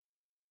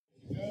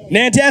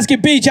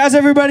Nantasket Beach, how's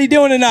everybody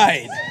doing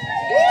tonight?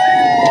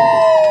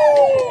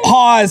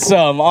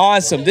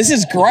 Awesome. This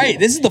is great.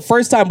 This is the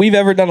first time we've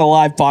ever done a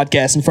live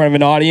podcast in front of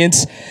an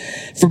audience.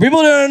 For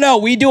people who don't know,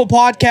 we do a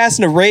podcast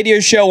and a radio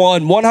show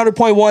on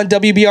 100.1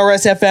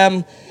 WBRS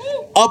FM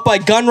up by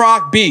Gun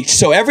Rock Beach.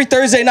 So every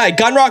Thursday night,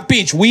 Gun Rock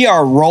Beach, we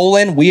are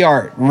rolling. We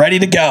are ready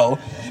to go.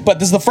 But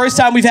this is the first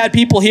time we've had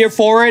people here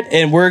for it,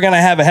 and we're going to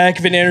have a heck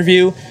of an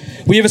interview.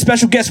 We have a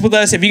special guest with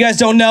us. If you guys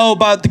don't know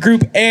about the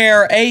group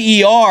AIR,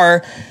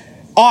 A-E-R,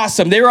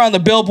 awesome. They were on the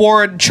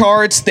Billboard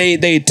charts.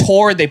 They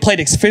toured. They played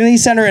Xfinity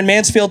Center in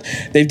Mansfield.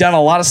 They've done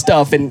a lot of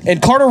stuff.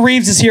 And Carter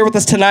Reeves is here with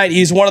us tonight.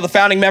 He's one of the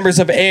founding members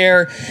of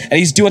AIR, and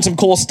he's doing some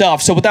cool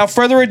stuff. So without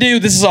further ado,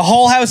 this is a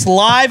Whole House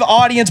live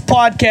audience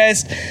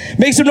podcast.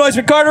 Make some noise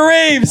for Carter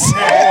Reeves.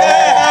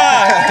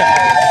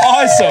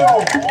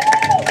 Awesome.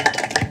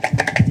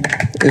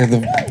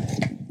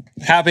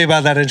 Happy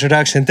about that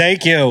introduction.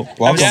 Thank you.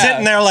 I was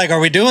sitting there like, are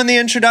we doing the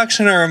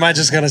introduction or am I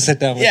just going to sit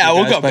down with you guys?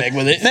 We'll go big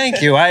with it.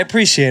 Thank you. I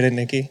appreciate it,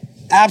 Nikki.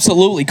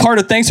 Absolutely.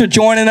 Carter, thanks for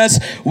joining us.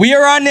 We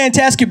are on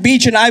Nantasket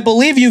Beach, and I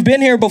believe you've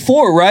been here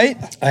before, right?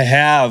 I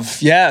have,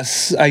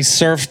 yes. I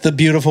surfed the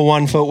beautiful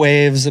 1-foot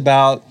waves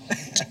about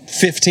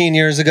 15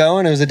 years ago,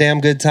 and it was a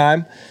damn good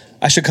time.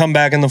 I should come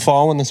back in the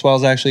fall when the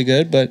swell's actually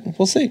good, but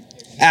we'll see.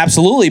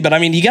 Absolutely, but I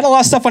mean, you got a lot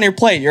of stuff on your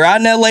plate. You're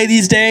out in LA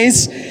these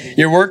days.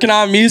 You're working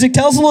on music.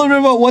 Tell us a little bit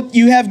about what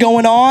you have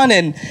going on,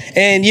 and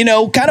you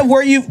know, kind of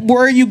where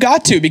you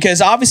got to, because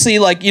obviously,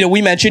 like, you know,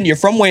 we mentioned you're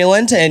from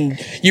Wayland and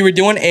you were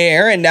doing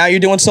AIR, and now you're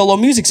doing solo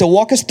music. So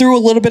walk us through a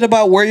little bit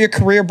about where your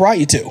career brought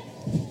you to.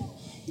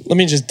 Let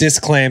me just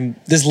disclaim: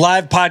 this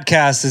live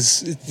podcast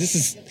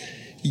is.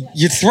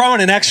 You're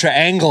throwing an extra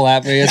angle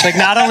at me. It's like,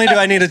 not only do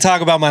I need to talk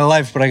about my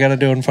life, but I got to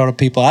do it in front of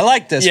people. I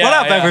like this. What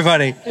up,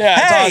 everybody? Yeah,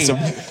 hey, it's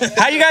awesome.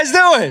 How you guys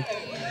doing?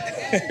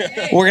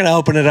 We're going to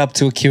open it up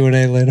to a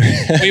Q&A later.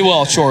 We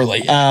will,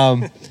 shortly.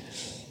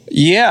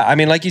 Yeah, I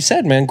mean, like you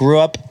said, man, grew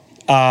up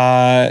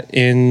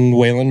in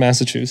Wayland,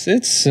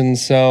 Massachusetts. And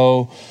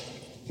so,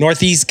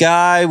 Northeast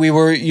guy, we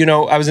were, you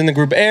know, I was in the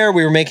group AIR.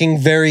 We were making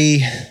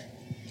very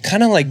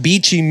kind of like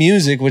beachy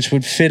music, which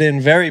would fit in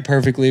very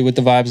perfectly with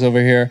the vibes over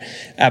here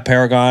at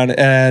Paragon.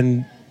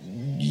 And,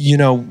 you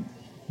know,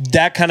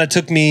 that kind of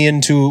took me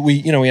into,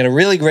 we had a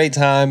really great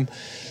time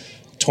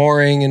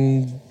touring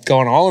and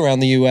going all around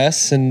the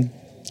US and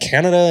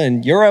Canada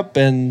and Europe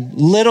and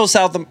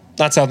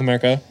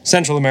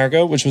Central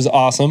America, which was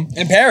awesome.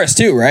 And Paris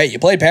too, right? You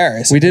played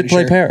Paris. We did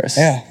play Paris,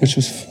 yeah, which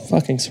was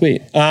fucking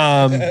sweet.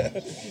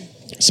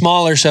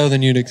 Smaller show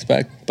than you'd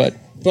expect, but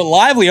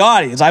lively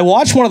audience. I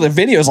watched one of the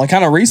videos like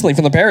kind of recently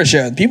from the Paris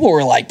show. People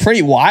were like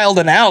pretty wild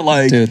and out.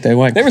 Like, dude, they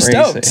were crazy.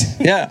 Stoked.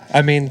 Yeah,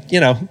 I mean, you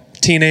know,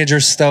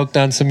 teenagers stoked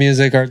on some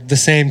music are the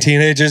same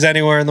teenagers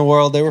anywhere in the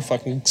world. They were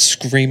fucking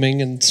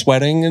screaming and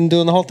sweating and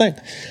doing the whole thing.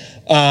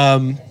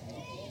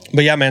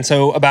 But yeah, man.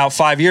 So about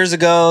 5 years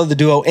ago, the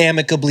duo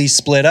amicably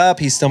split up.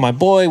 He's still my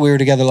boy. We were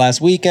together last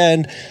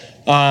weekend,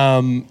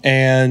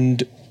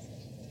 and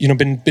you know,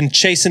 been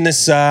chasing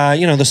this,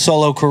 the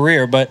solo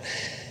career, but.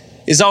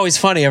 It's always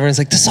funny. Everyone's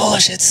like, the solo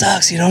shit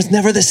sucks. You know, it's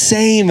never the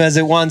same as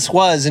it once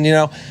was. And, you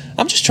know,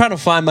 I'm just trying to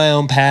find my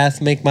own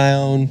path, make my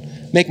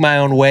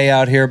own way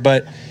out here.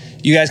 But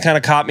you guys kind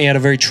of caught me at a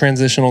very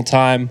transitional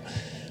time.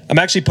 I'm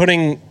actually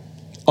putting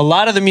a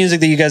lot of the music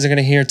that you guys are going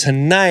to hear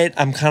tonight,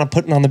 I'm kind of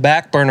putting on the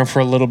back burner for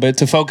a little bit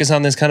to focus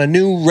on this kind of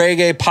new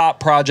reggae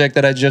pop project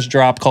that I just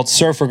dropped called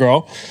Surfer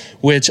Girl,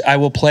 which I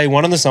will play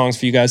one of the songs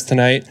for you guys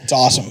tonight. It's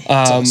awesome.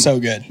 It's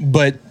so good.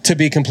 But to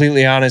be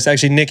completely honest,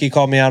 actually, Nicky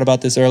called me out about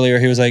this earlier.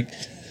 He was like,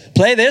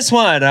 play this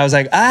one. I was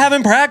like, I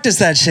haven't practiced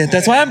that shit.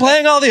 That's why I'm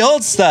playing all the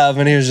old stuff.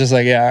 And he was just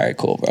like, yeah, all right,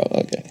 cool, bro.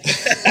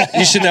 Okay.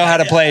 You should know how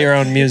to play your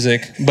own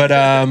music. But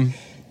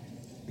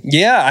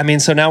yeah, I mean,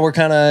 so now we're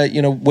kind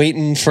of,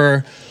 waiting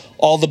for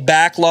all the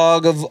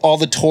backlog of all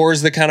the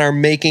tours that kind of are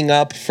making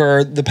up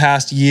for the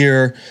past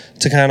year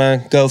to kind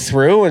of go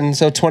through. And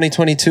so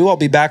 2022, I'll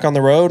be back on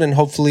the road, and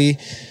hopefully,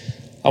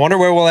 I wonder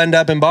where we'll end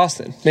up in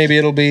Boston. Maybe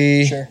it'll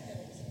be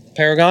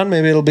Paragon.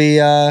 Maybe it'll be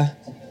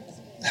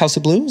House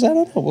of Blues. I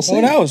don't know. We'll see.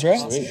 Who knows, right?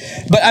 Sweet.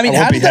 But I mean,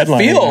 how does that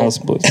feel? House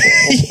of Blues.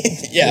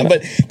 Yeah,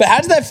 but how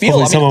does that feel?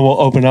 Hopefully someone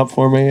will open up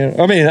for me.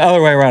 I mean,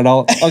 other way around.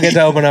 I'll get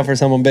to open up for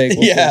someone big.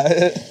 We'll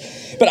see.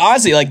 But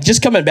honestly, like,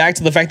 just coming back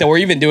to the fact that we're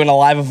even doing a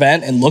live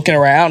event and looking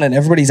around and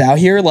everybody's out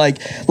here, like,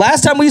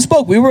 last time we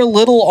spoke, we were a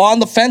little on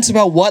the fence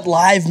about what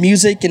live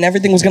music and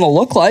everything was going to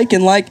look like.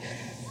 And, like,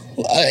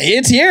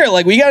 it's here.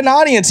 Like, we got an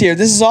audience here.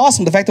 This is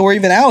awesome. The fact that we're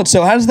even out.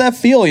 So how does that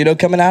feel,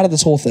 coming out of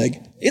this whole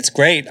thing? It's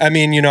great. I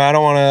mean, I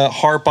don't want to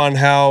harp on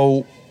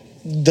how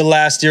the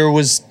last year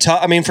was tough.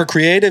 I mean, for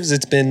creatives,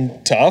 it's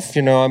been tough.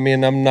 I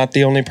mean, I'm not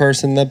the only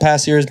person the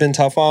past year has been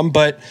tough on,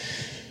 but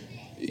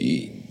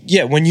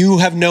yeah, when you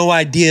have no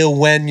idea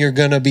when you're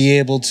going to be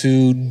able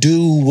to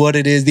do what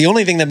it is, the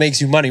only thing that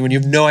makes you money, when you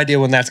have no idea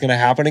when that's going to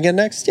happen again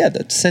next, yeah,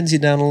 that sends you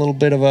down a little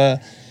bit of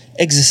a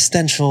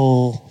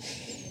existential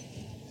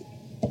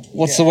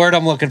what's the word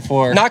I'm looking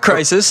for? Not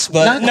crisis,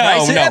 but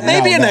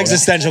maybe an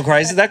existential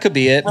crisis. That could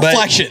be it.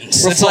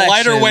 Reflections. It's a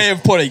lighter way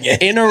of putting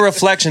it. Inner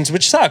reflections,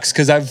 which sucks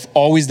because I've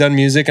always done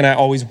music and I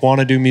always want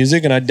to do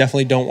music and I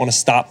definitely don't want to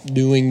stop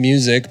doing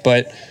music.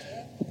 But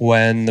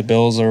when the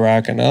bills are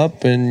racking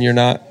up and you're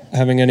not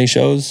having any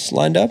shows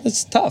lined up,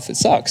 it's tough. It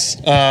sucks.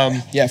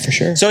 Yeah, for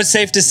sure. So it's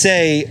safe to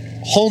say,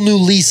 whole new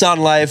lease on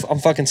life. I'm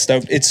fucking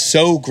stoked. It's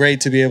so great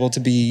to be able to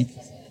be,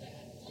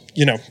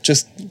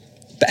 just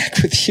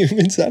back with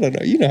humans. I don't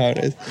know. You know how it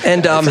is.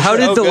 And how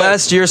did the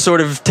last year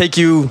sort of take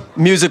you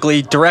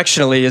musically,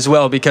 directionally as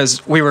well?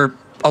 Because we were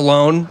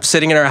alone,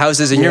 sitting in our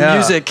houses, and your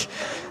music,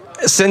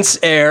 since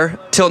Air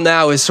till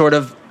now, is sort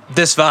of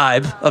this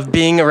vibe of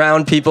being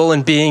around people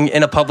and being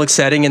in a public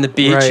setting, in the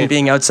beach and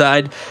being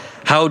outside.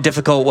 How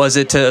difficult was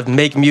it to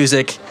make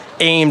music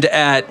aimed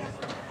at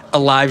a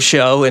live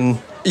show and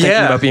thinking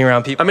about being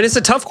around people? I mean, it's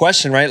a tough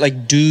question, right?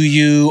 Like, do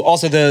you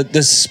also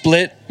the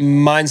split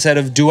mindset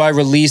of, do I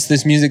release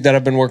this music that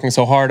I've been working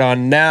so hard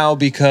on now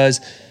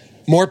because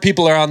more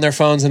people are on their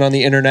phones and on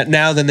the internet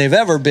now than they've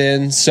ever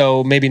been,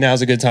 so maybe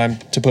now's a good time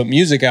to put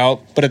music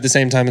out. But at the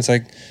same time, it's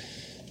like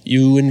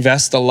you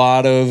invest a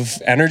lot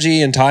of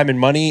energy and time and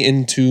money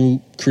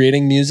into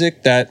creating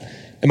music that,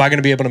 am I going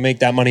to be able to make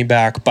that money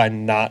back by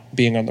not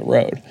being on the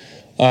road?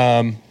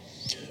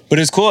 But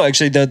it's cool,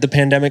 actually. The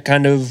pandemic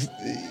kind of,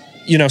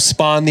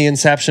 spawned the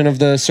inception of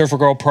the Surfer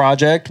Girl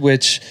project,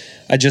 which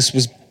I just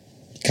was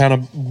kind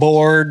of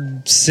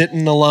bored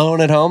sitting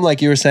alone at home,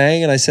 like you were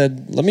saying. And I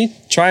said, let me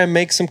try and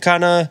make some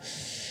kind of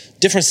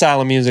different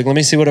style of music. Let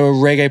me see what a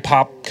reggae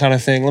pop kind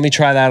of thing. Let me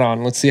try that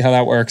on. Let's see how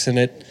that works. And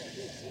it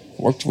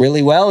worked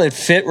really well. It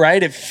fit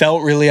right. It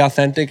felt really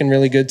authentic and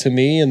really good to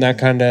me. And that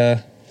kind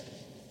of,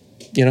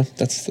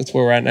 that's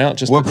where we're at now.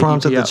 Just what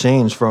prompted the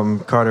change from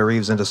Carter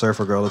Reeves into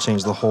Surfer Girl to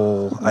change the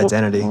whole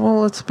identity?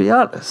 Well, let's be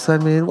honest. I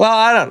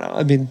don't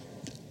know.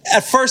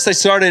 At first I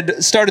started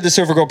the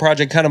Surfer Girl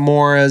project kind of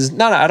more as,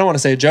 I don't want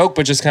to say a joke,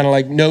 but just kind of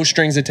like no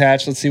strings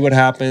attached. Let's see what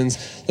happens.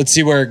 Let's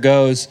see where it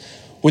goes.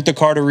 With the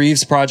Carter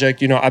Reeves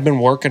project, I've been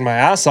working my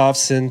ass off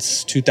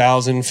since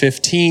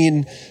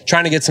 2015,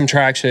 trying to get some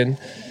traction.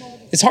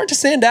 It's hard to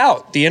stand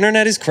out. The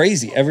internet is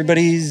crazy.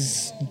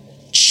 Everybody's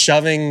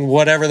shoving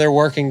whatever they're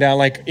working down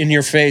like in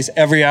your face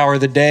every hour of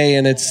the day,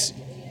 and it's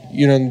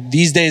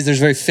these days there's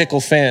very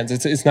fickle fans.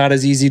 It's not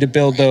as easy to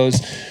build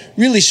those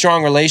really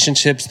strong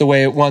relationships the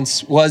way it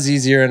once was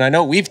easier. And I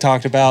know we've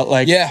talked about we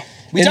in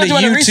talked the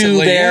about it YouTube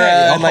recently.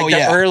 era and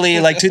the early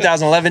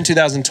 2011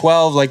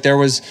 2012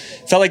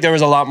 felt like there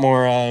was a lot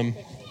more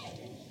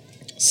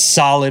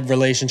solid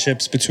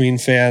relationships between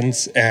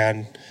fans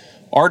and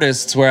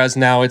artists, whereas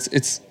now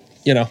it's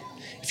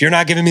if you're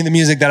not giving me the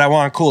music that I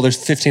want, cool, there's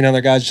 15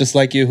 other guys just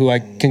like you who I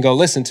can go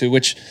listen to,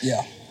 which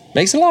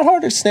makes it a lot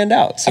harder to stand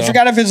out. So. I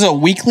forgot if it's a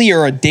weekly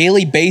or a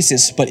daily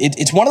basis, but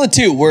it's one of the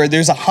two where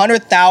there's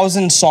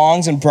 100,000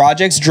 songs and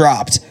projects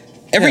dropped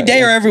every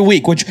day or every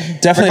week, which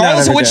definitely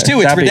regardless not of which day.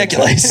 two, it's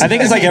ridiculous. I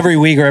think it's like every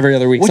week or every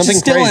other week. Which Something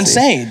is still crazy.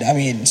 insane. I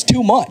mean, it's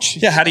too much.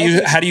 Yeah, how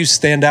do you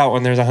stand out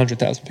when there's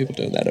 100,000 people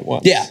doing that at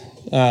once? Yeah.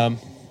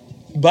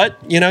 But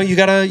you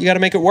gotta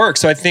make it work.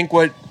 So I think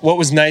what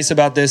was nice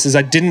about this is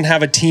I didn't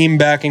have a team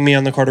backing me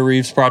on the Carter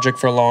Reeves project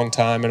for a long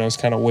time, and I was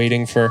kind of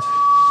waiting for.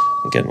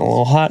 I'm getting a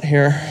little hot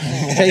here.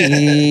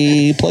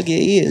 Hey, plug your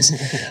ears.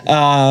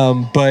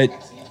 But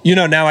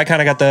now I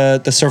kind of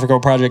got the Surfer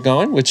Girl project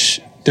going, which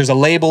there's a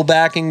label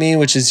backing me,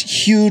 which is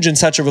huge and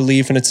such a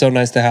relief, and it's so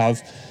nice to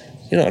have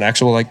an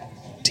actual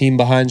team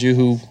behind you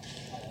who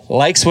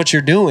likes what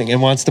you're doing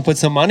and wants to put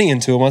some money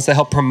into it, wants to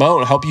help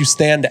promote, help you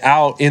stand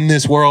out in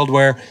this world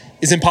where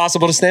it's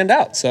impossible to stand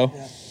out. So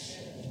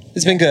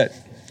it's been good.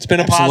 It's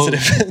been a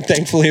positive,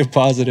 thankfully a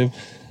positive.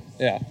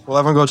 Yeah. Well,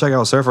 everyone go check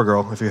out Surfer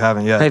Girl if you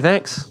haven't yet. Hey,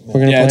 thanks.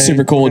 It's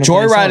super cool.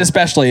 Joyride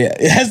especially.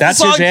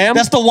 That's your jam?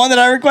 That's the one that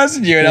I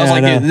requested you. And I was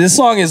like, this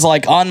song is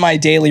on my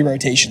daily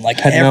rotation. I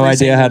had no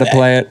idea how to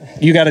play it.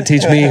 You got to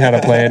teach me how to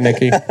play it,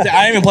 Nikki. I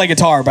don't even play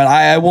guitar, but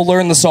I will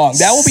learn the song.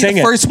 That will be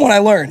the first one I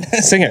learn.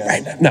 Sing it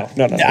right now.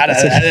 No.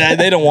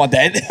 They don't want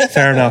that.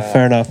 Fair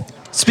enough.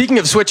 Speaking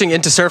of switching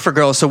into Surfer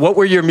Girl, so what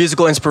were your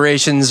musical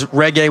inspirations,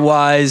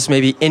 reggae-wise,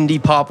 maybe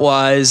indie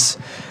pop-wise,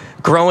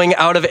 growing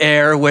out of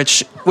Air,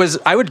 which was,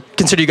 I would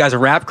consider you guys a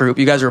rap group.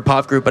 You guys are a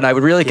pop group, but I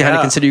would really kind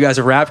of consider you guys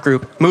a rap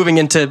group. Moving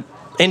into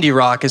indie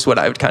rock is what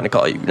I would kind of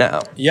call you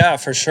now. Yeah,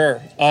 for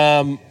sure.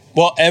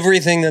 Well,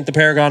 everything that the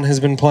Paragon has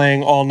been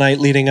playing all night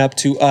leading up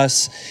to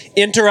us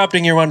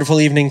interrupting your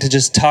wonderful evening to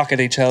just talk at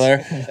each other.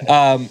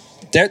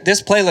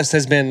 This playlist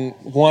has been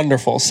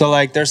wonderful.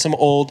 So there's some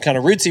old kind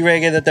of rootsy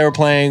reggae that they were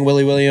playing,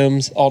 Willie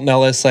Williams, Alton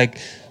Ellis,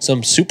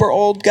 some super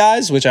old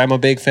guys, which I'm a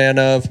big fan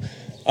of.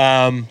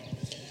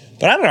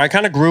 But I don't know, I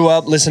kind of grew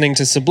up listening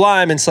to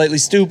Sublime and Slightly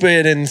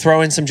Stupid and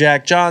throw in some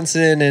Jack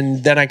Johnson,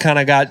 and then I kind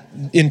of got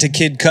into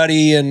Kid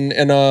Cudi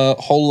and a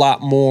whole lot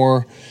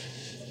more,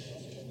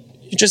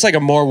 just a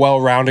more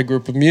well-rounded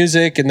group of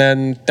music. And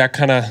then that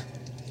kind of,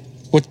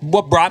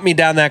 what brought me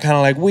down that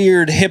kind of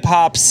weird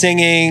hip-hop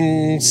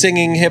singing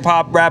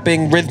hip-hop,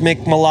 rapping,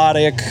 rhythmic,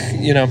 melodic,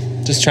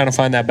 just trying to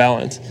find that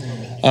balance.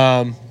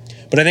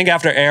 But I think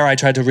after Air, I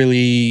tried to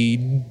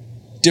really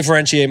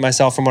differentiate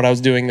myself from what I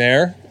was doing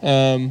there.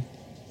 And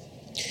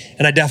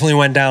I definitely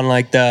went down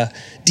like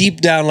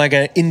deep down like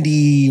an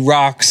indie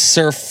rock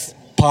surf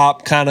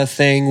pop kind of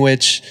thing,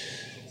 which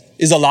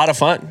is a lot of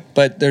fun,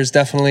 but there's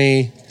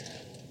definitely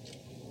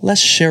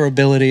less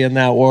shareability in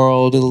that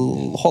world, a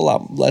whole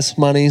lot less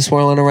money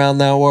swirling around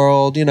that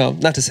world.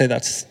 Not to say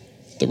that's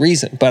the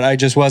reason, but I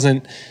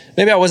wasn't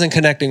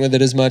connecting with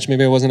it as much.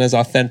 Maybe I wasn't as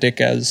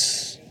authentic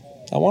as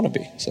I want to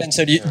be. So. And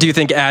so do you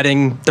think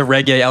adding the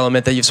reggae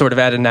element that you've sort of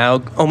added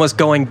now, almost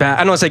going back,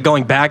 I don't want to say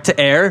going back to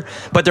Air,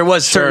 but there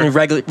was certainly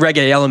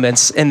reggae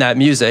elements in that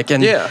music.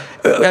 And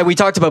we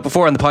talked about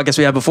before on the podcast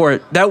we had before,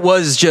 that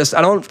was just,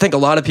 I don't think a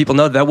lot of people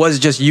know that was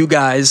just you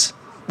guys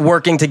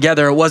working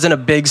together. It wasn't a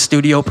big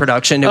studio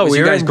production. It was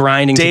you guys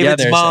grinding together.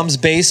 David's mom's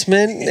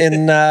basement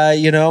in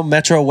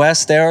Metro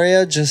West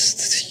area, just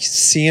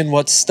seeing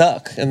what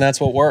stuck, and that's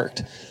what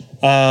worked.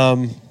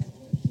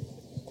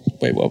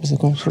 Wait, what was the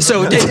question?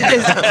 So, do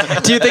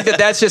you think that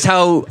that's just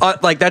how,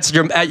 that's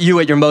you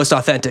at your most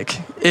authentic,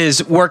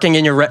 is working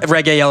in your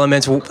reggae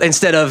elements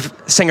instead of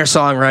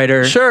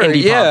singer-songwriter,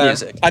 indie pop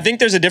music? I think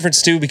there's a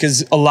difference too,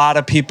 because a lot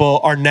of people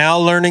are now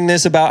learning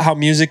this about how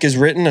music is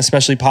written,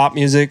 especially pop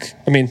music.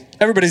 I mean,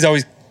 everybody's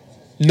always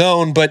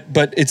known, but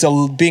it's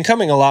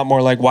becoming a lot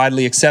more like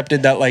widely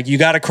accepted that like you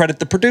got to credit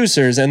the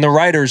producers and the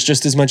writers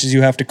just as much as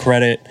you have to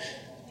credit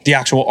the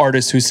actual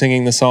artist who's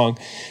singing the song.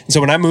 And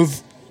so when I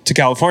moved to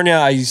California,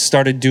 I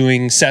started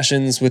doing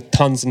sessions with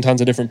tons and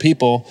tons of different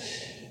people.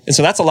 And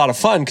so that's a lot of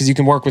fun because you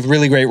can work with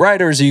really great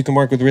writers, or you can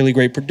work with really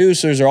great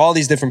producers, or all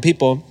these different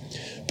people.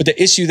 But the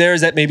issue there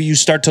is that maybe you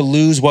start to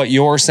lose what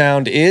your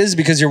sound is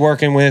because you're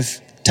working with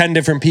 10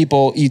 different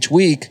people each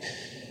week.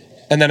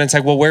 And then it's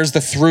like, well, where's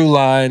the through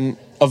line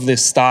of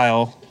this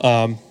style?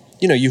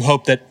 You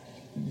hope that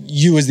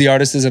you as the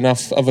artist is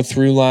enough of a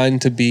through line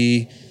to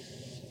be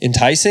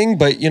enticing,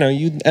 but you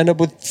end up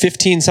with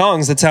 15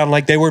 songs that sound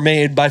like they were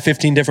made by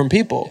 15 different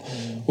people,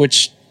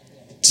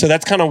 so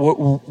that's kind of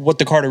what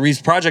the Carter Reeves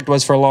project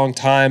was for a long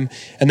time.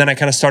 And then I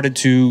kind of started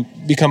to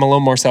become a little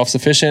more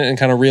self-sufficient and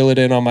kind of reel it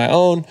in on my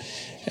own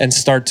and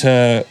start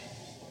to,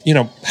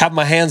 have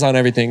my hands on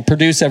everything,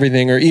 produce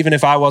everything, or even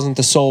if I wasn't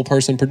the sole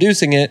person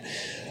producing it,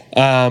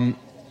 I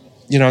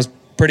was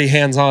pretty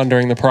hands-on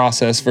during the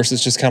process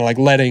versus just kind of like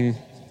letting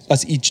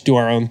us each do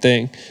our own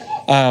thing.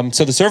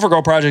 So the Surfer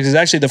Girl project is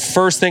actually the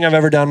first thing I've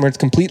ever done where it's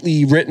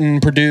completely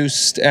written,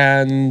 produced,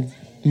 and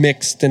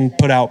mixed and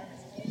put out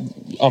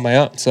on my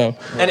own. So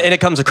and it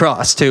comes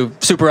across too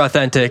super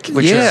authentic,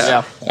 which is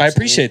I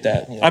appreciate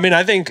that. Yeah. I mean,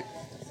 I think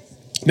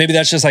maybe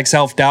that's just like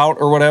self-doubt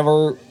or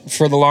whatever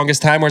for the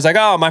longest time, where it's like,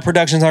 oh, my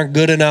productions aren't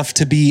good enough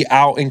to be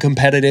out and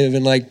competitive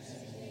and like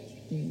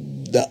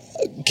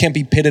can't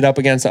be pitted up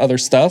against other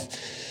stuff.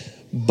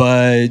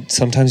 But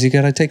sometimes you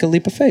gotta take a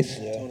leap of faith.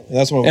 Yeah,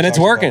 that's what. And it's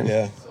working. About,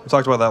 yeah. We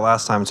talked about that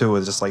last time too,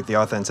 with just like the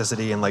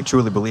authenticity and like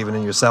truly believing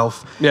in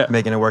yourself,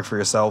 making it work for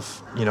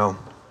yourself. I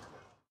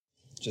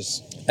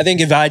think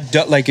if I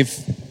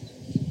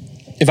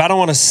don't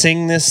want to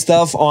sing this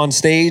stuff on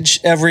stage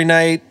every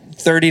night,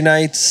 30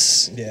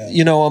 nights,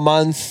 a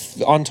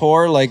month on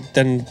tour, like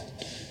then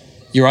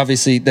you're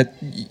obviously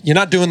you're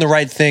not doing the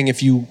right thing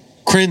if you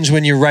cringe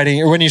when you're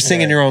writing or when you're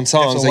singing your own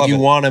songs. Like you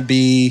want to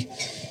be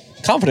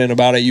confident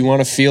about it. You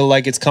want to feel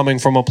like it's coming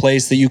from a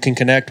place that you can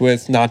connect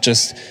with, not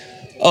just,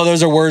 oh,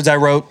 those are words I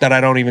wrote that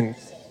I don't even,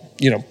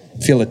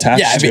 feel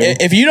attached to. Yeah,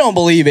 if you don't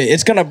believe it,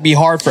 it's going to be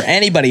hard for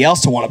anybody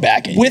else to want to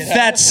back it. With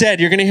that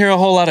said, you're going to hear a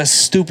whole lot of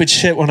stupid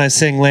shit when I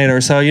sing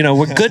later. So,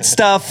 we're good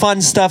stuff,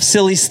 fun stuff,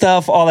 silly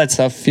stuff, all that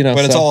stuff,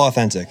 But it's all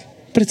authentic.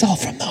 But it's all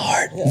from the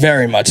heart. Yeah.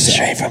 Very much so.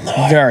 Straight from the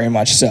heart. Very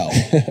much so.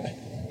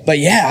 But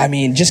yeah, I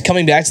mean, just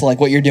coming back to like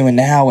what you're doing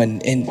now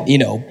and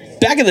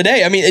back in the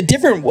day, I mean, a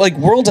different like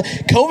worlds.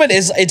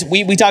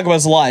 COVID we talk about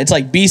this a lot. It's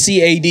like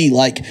BCAD.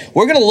 Like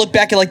we're gonna look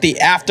back at like the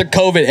after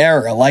COVID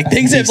era. Like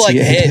things have like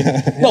hit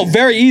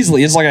very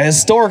easily. It's like a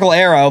historical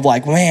era of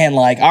like, man,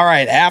 like all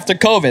right, after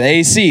COVID,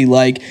 AC,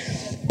 like.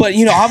 But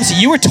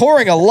obviously you were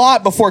touring a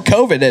lot before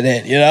COVID had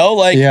hit.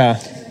 Yeah.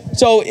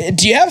 So,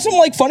 do you have some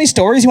like funny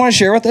stories you want to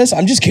share with us?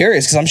 I'm just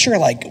curious because I'm sure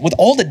like with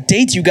all the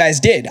dates you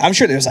guys did, I'm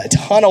sure there's a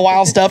ton of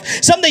wild stuff.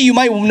 Some that you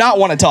might not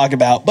want to talk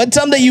about, but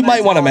some that you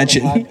might want to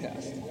mention. I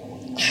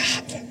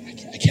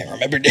can't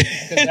remember.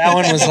 That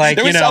one was like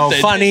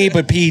funny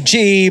but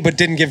PG, but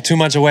didn't give too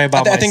much away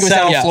about. I think it was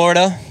down in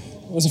Florida.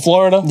 Was it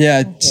Florida?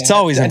 Yeah, it's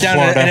always in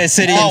Florida. In a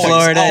city in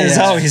Florida. It's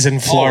always in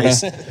Florida.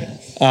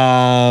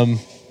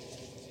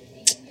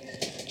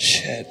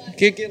 Shit.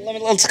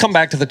 Let's come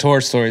back to the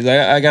tour stories.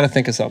 I got to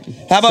think of something.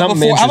 How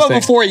about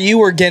before you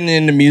were getting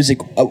into music?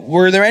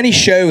 Were there any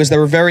shows that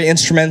were very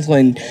instrumental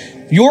in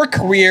your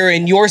career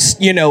and your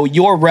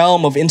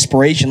realm of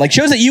inspiration? Like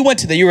shows that you went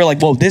to that you were like,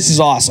 "Whoa, this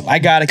is awesome! I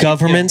got to."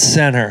 Government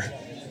Center,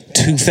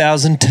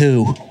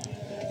 2002.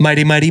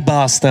 Mighty Mighty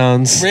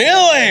Bosstones.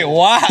 Really?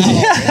 Wow.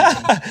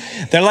 Yeah.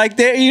 They're like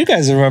you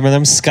guys remember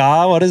them?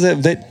 Ska? What is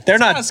it? They're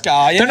not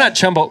ska. Yeah. They're not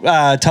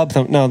Tub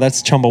Thump. No,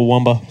 that's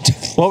Chumbawamba.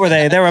 What were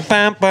they? They were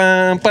bum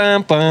bum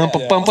bum bum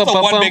bum bum What's the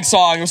bum one bum. big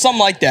song? It was something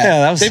like that. Yeah,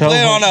 that was they so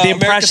played it on the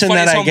America's impression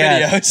that Funniest I Home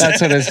get. Videos.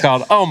 That's what it's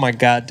called. Oh my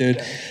god,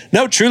 dude!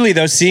 No, truly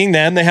though, seeing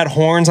them, they had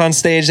horns on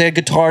stage, they had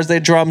guitars, they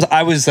had drums.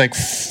 I was like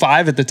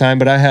 5 at the time,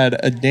 but I had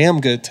a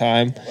damn good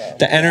time.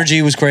 The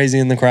energy was crazy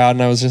in the crowd,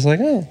 and I was just like,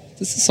 oh,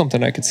 this is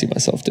something I could see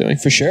myself doing.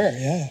 For sure,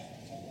 yeah.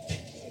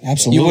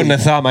 Absolutely. You wouldn't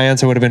have thought my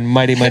answer would have been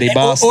Mighty Mighty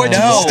Boss. Or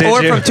Tones, did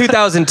or you? from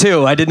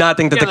 2002. I did not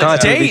think that the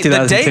concert would be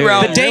 2002.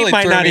 realm The date really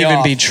might threw not me even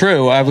off. be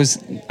true. I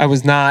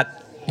was not.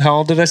 How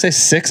old did I say?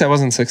 6? I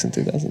wasn't 6 in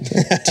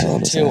 2002.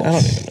 Honestly,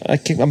 I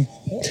don't even know.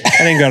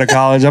 I didn't go to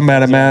college. I'm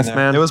bad at math,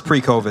 man. It was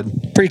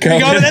pre-COVID.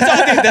 Pre-COVID.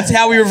 That's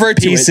how we revert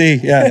to it.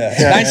 PC. Yeah.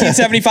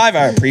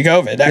 1975,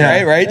 pre-COVID.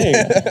 Yeah. Right?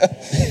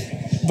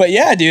 But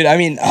yeah, dude. I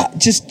mean,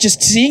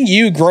 just seeing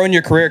you grow in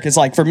your career, because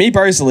like for me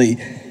personally,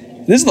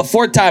 this is the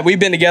 4th time we've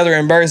been together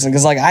in person.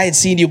 Because like I had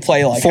seen you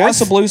play like 4th?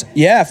 House of Blues.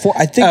 Yeah,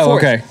 I think 4th.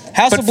 Okay.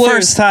 House But of Blues.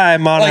 first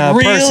time on like a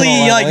really personal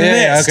level. like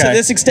Yeah, this okay. to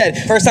this extent.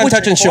 First time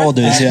touching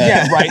shoulders, yeah.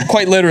 Yeah, right.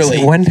 Quite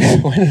literally. When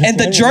And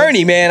the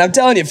journey, man, I'm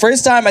telling you,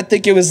 first time I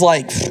think it was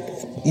like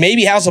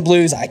maybe House of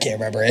Blues. I can't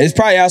remember. It's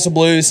probably House of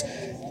Blues.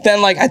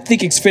 Then like I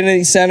think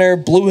Xfinity Center,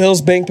 Blue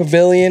Hills Bank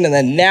Pavilion, and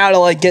then now to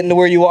like getting to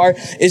where you are.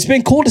 It's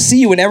been cool to see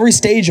you in every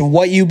stage of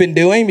what you've been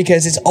doing,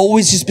 because it's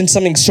always just been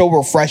something so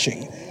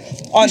refreshing.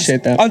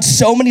 Appreciate that. On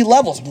so many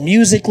levels,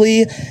 musically,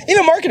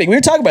 even marketing. We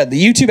were talking about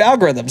the YouTube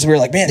algorithms. We were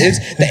like, man,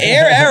 the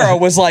Air era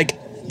was like,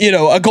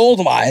 a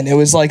gold mine. It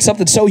was like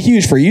something so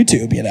huge for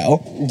YouTube,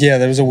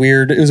 Yeah, it was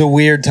a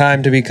weird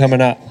time to be coming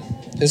up.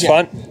 It's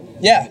fun.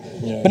 Yeah.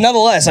 But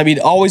nonetheless, I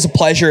mean, always a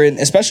pleasure, and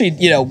especially,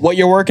 what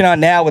you're working on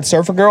now with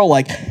Surfer Girl,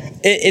 like,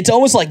 it's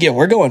almost like,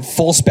 we're going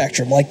full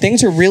spectrum. Like,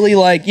 things are really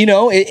like,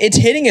 it's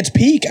hitting its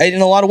peak in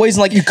a lot of ways.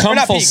 And like, You come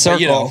full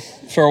circle.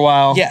 For a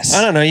while. Yes.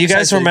 I don't know. You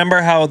guys Precisely.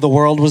 remember how the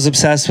world was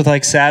obsessed with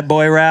like sad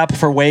boy rap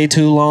for way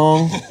too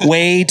long?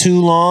 Way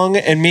too long.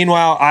 And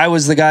meanwhile, I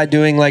was the guy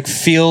doing like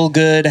feel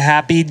good,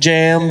 happy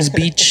jams,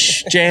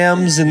 beach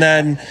jams. And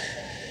then,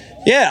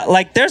 yeah,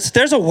 like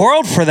there's a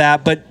world for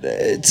that. But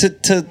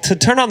to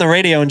turn on the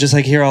radio and just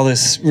like hear all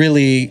this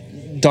really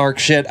dark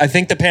shit, I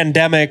think the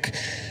pandemic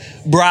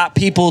brought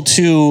people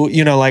to,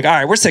 like, all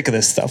right, we're sick of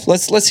this stuff.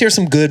 Let's hear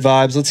some good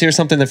vibes. Let's hear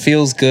something that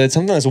feels good,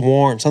 something that's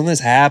warm, something that's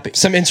happy.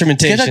 Some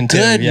instrumentation too.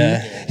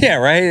 Yeah. Yeah,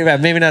 right?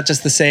 Maybe not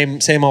just the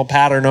same old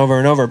pattern over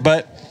and over.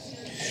 But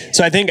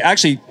so I think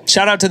actually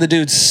shout out to the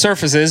dudes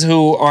Surfaces,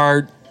 who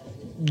are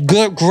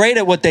great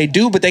at what they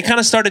do, but they kind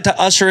of started to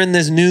usher in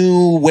this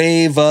new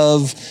wave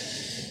of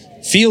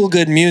feel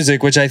good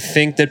music, which I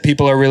think that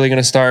people are really going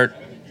to start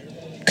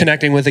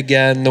connecting with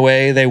again the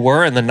way they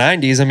were in the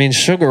 90s. I mean,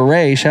 Sugar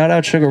Ray, shout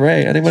out Sugar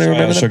Ray. Anybody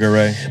remember that? Sugar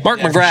Ray. Mark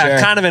McGrath, sure.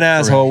 kind of an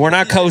asshole. We're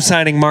not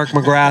co-signing Mark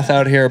McGrath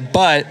out here,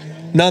 but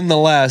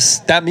nonetheless,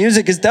 that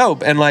music is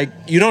dope. And like,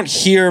 you don't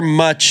hear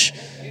much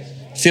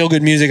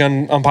feel-good music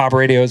on pop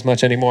radio as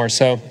much anymore.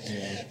 So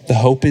the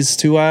hope is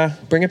to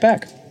bring it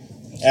back.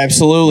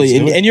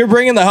 Absolutely. And you're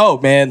bringing the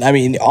hope, man. I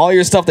mean, all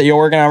your stuff that you're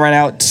working on right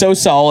now, so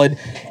solid.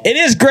 It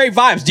is great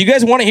vibes. Do you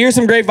guys want to hear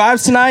some great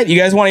vibes tonight? You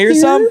guys want to hear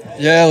some?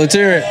 Yeah, let's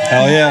hear it.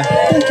 Hell yeah.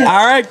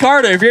 All right,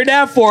 Carter, if you're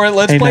down for it,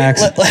 let's Hey, play.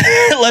 Max.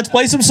 Let's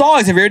play some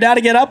songs. If you're down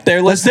to get up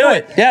there, let's do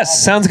it.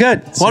 Yes, sounds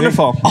good.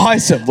 Wonderful.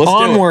 Awesome. Let's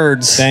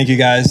Onwards. Thank you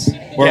guys.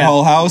 We're Yeah.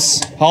 Whole House.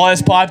 do it. Whole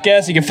House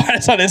Podcast. You can find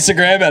us on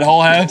Instagram at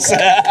Whole House.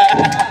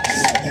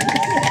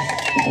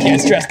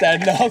 Can't stress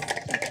that enough.